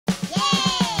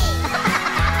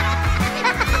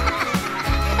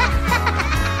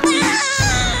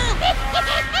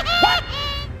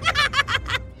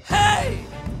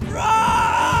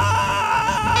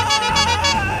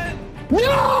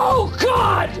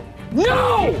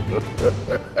No!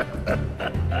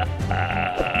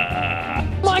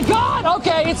 My God!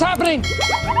 Okay, it's happening!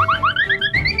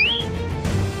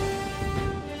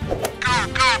 Go,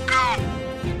 go, go!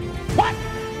 What?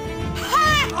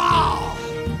 Oh!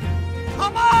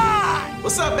 Come on!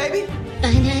 What's up, baby?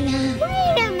 Banana.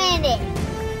 Wait a minute.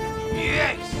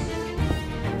 Yes!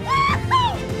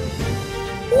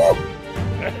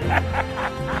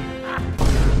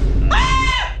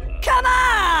 Come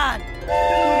on!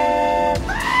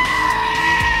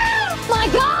 My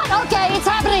God! Okay, it's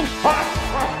happening.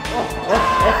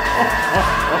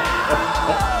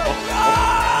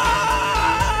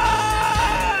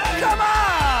 Come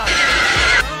on!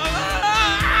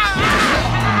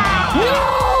 No!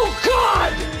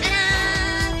 God!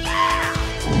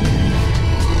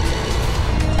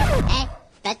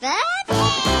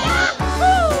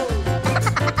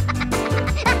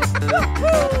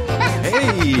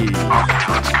 Hey!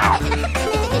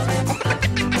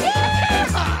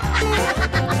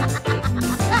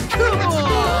 Come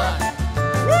on!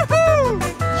 Woohoo!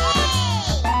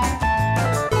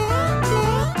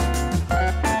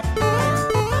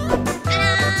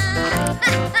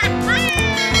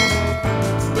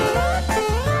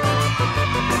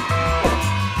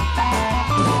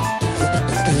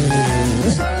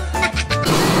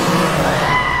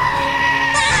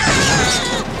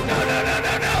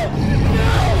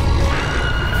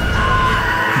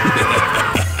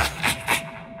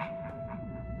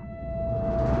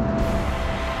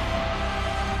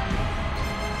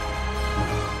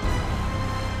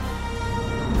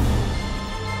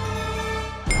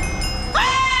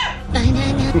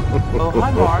 Banana. Oh,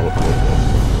 hi, Mark.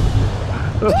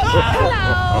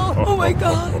 Hello! Oh my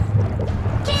God!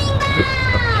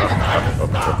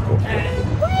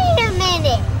 Wait a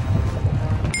minute.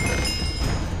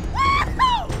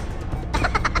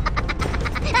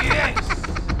 Yes!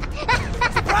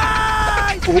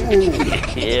 Surprise!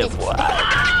 Yeah, boy.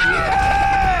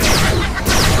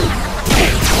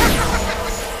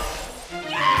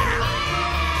 Go,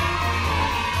 go, go!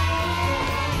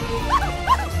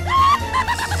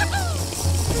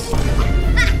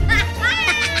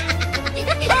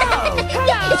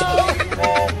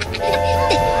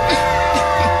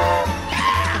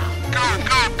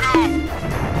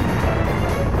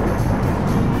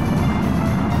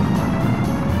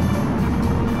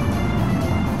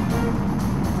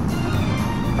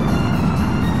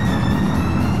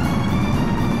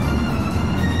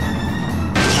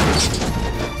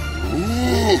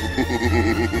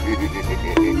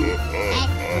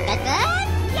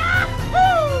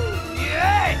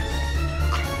 Yes!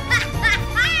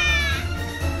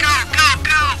 Go, go,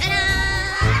 go!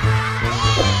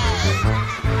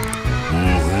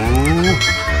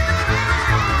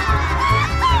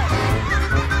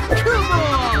 Come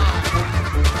on!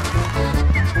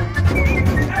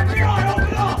 Everyone,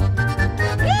 open up!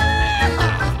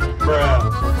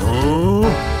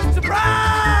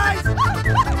 Surprise!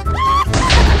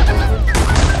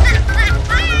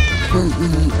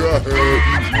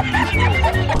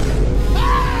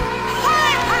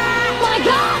 My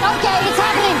God! Okay, it's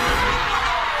happening.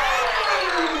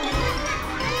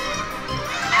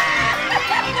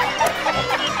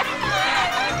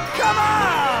 Come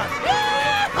on!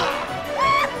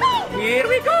 Here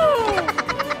we go!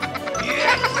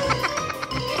 Yes!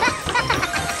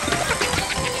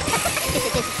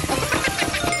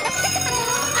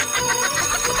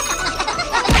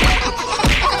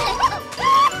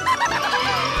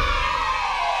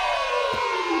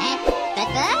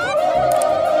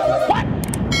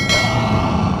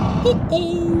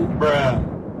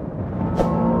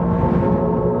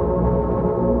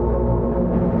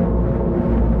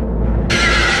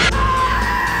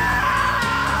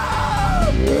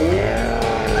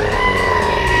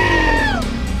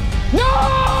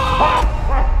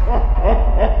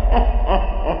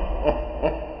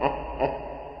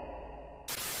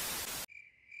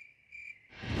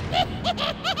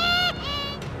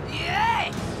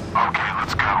 Yay! Okay,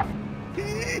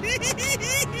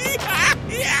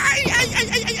 let's go.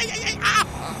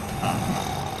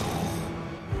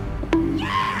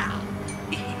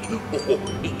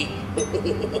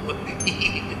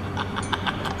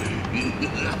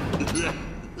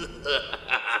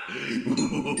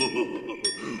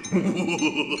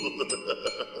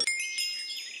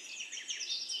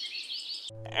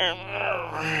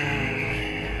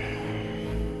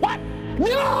 What?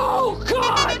 No!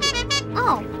 God!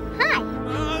 Oh, hi.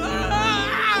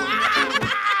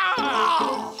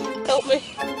 Help me.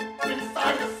 It's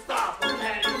time to stop,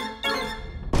 okay?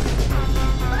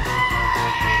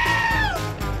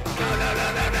 No, no, no,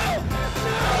 no, no!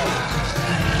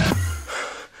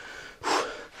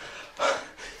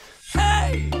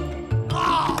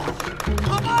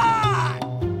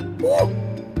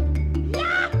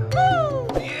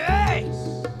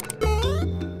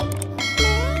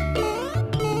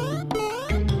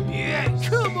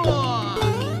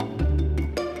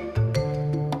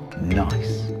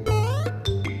 Nice.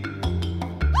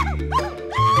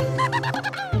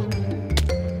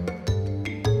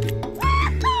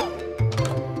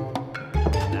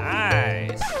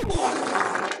 Nice.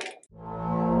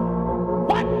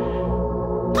 What?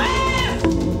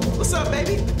 What's up,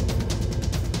 baby?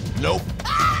 Nope.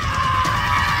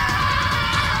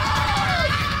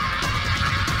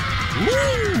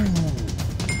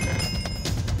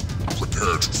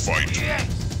 Prepare to fight.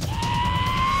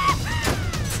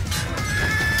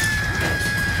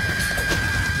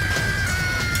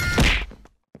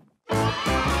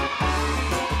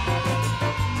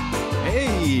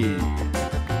 Hey!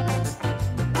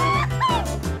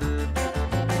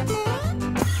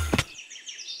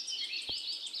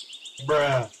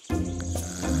 Bruh.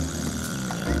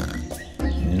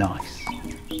 Nice.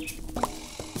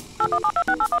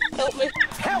 Help me.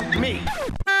 Help me!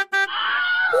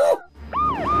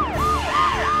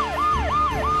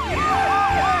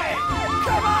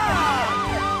 Come on!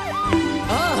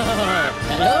 Oh,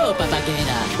 hello,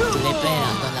 papagena. Tu le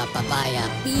pena con la papaya.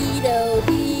 Beedo,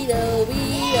 beedo,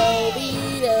 beedo,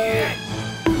 beedo.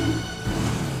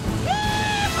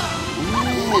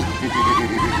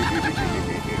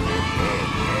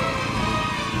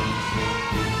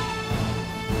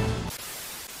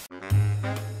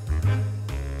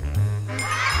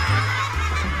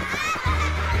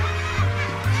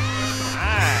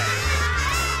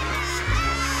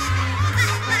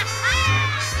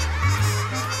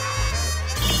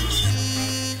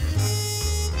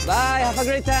 Bye. Have a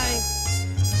great time.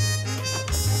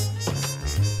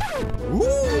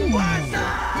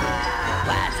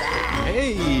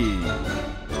 Hey!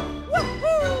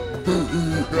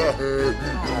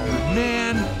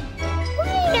 Man!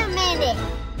 Wait a minute.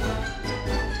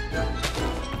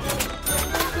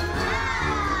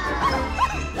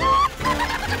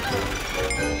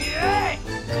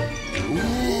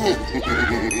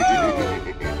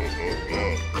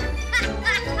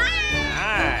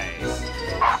 Nice.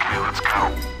 Okay, let's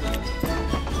go.